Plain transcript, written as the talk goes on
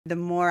The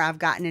more I've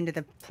gotten into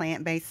the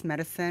plant-based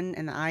medicine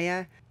and the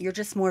Ayah, you're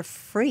just more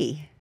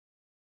free.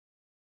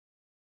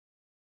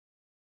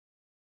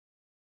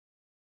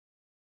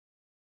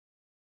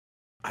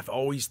 I've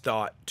always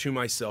thought to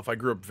myself, I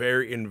grew up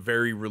in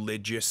very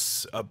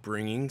religious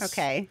upbringings.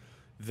 Okay.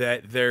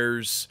 That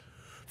there's,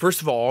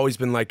 first of all, always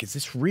been like, is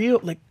this real?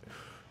 Like,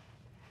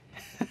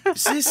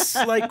 is this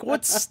like,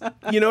 what's,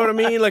 you know what I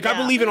mean? Like, yeah. I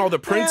believe in all the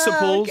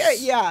principles.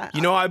 Yeah.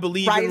 You know, I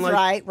believe right in is like.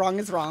 Right, wrong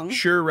is wrong.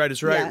 Sure, right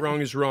is right, yeah.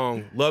 Wrong is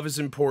wrong. Love is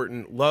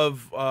important.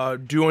 Love,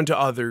 do unto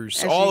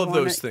others. All of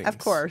those things. Of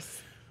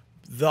course.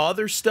 The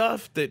other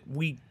stuff that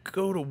we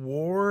go to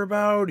war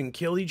about and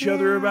kill each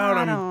other about,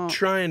 I'm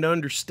trying to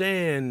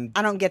understand.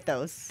 I don't get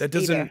those. That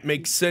doesn't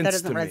make sense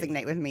to me. That doesn't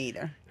resonate with me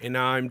either. And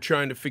I'm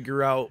trying to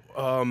figure out,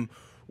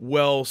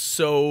 well,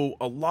 so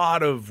a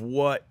lot of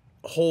what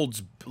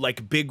holds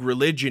like big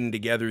religion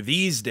together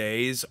these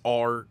days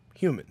are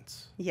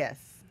humans. Yes.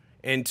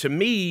 And to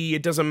me,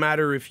 it doesn't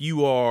matter if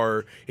you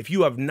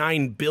have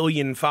 9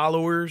 billion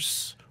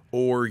followers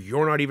or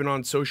you're not even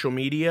on social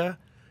media,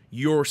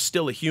 you're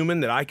still a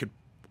human that I could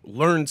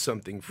learn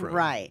something from.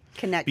 Right.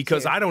 Connect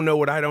because to. I don't know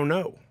what I don't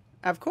know.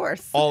 Of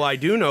course. All I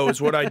do know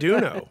is what I do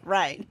know.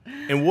 Right.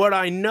 And what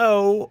I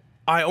know,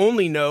 I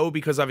only know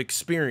because I've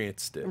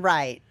experienced it.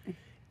 Right.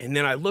 And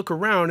then I look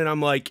around and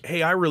I'm like,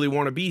 hey, I really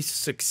want to be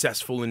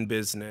successful in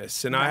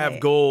business and right. I have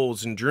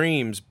goals and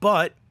dreams,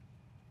 but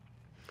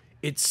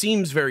it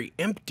seems very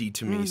empty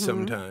to me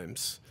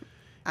sometimes.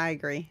 I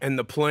agree. And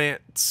the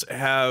plants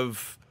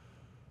have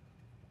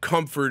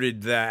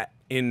comforted that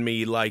in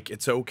me, like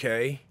it's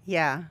okay.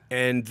 Yeah.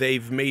 And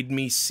they've made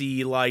me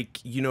see, like,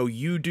 you know,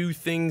 you do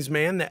things,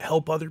 man, that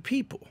help other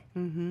people.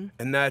 And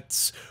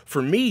that's,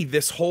 for me,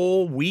 this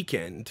whole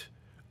weekend,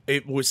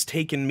 it was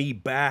taking me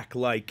back,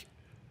 like,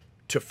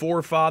 to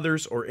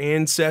forefathers or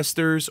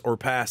ancestors or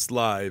past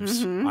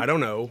lives. I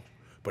don't know,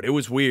 but it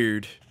was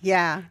weird.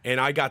 Yeah. And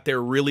I got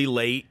there really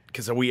late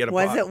because we had a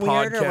podcast. Was it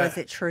weird or was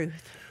it truth?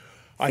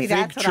 See,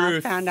 that's what I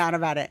found out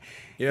about it.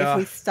 Yeah. If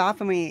we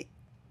stop and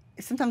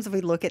sometimes if we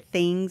look at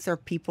things or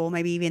people,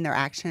 maybe even their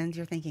actions,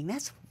 you're thinking,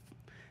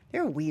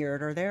 they're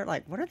weird or they're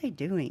like, what are they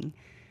doing?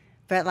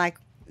 But like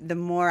the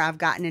more I've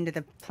gotten into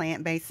the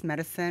plant-based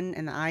medicine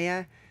and the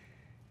Ayah,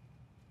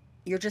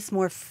 you're just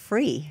more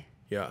free.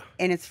 Yeah.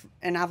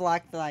 And I've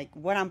like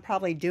what I'm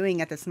probably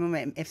doing at this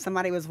moment, if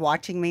somebody was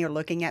watching me or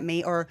looking at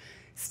me or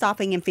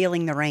stopping and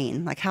feeling the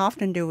rain, like how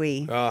often do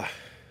we?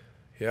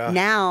 Yeah.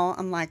 Now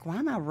I'm like, why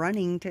am I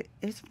running to,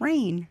 it's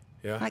rain.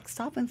 Yeah. Like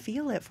stop and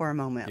feel it for a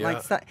moment. Yeah.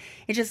 Like so,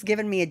 it's just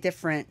given me a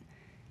different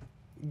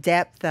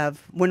depth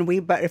of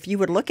but if you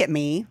would look at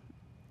me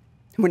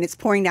when it's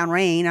pouring down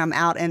rain, I'm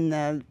out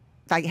if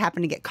I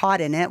happen to get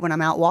caught in it when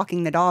I'm out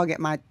walking the dog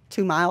at my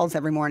 2 miles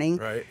every morning.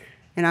 Right.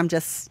 And I'm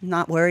just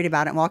not worried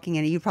about it walking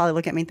in it. You probably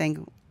look at me and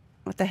think,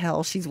 what the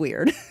hell? She's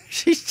weird.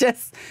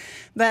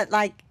 But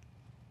like,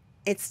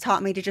 it's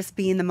taught me to just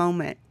be in the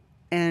moment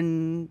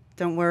and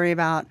don't worry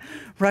about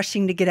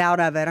rushing to get out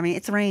of it. I mean,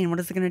 it's rain. What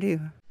is it going to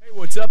do? Hey,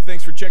 what's up?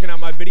 Thanks for checking out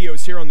my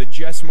videos here on the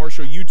Jess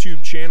Marshall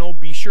YouTube channel.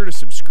 Be sure to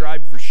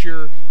subscribe for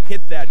sure.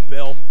 Hit that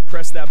bell.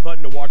 Press that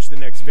button to watch the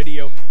next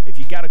video. If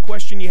you got a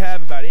question you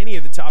have about any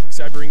of the topics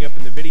I bring up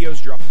in the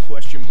videos, drop a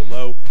question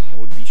below and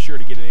we'll be sure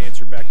to get an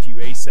answer back to you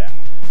ASAP.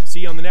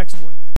 See you on the next one.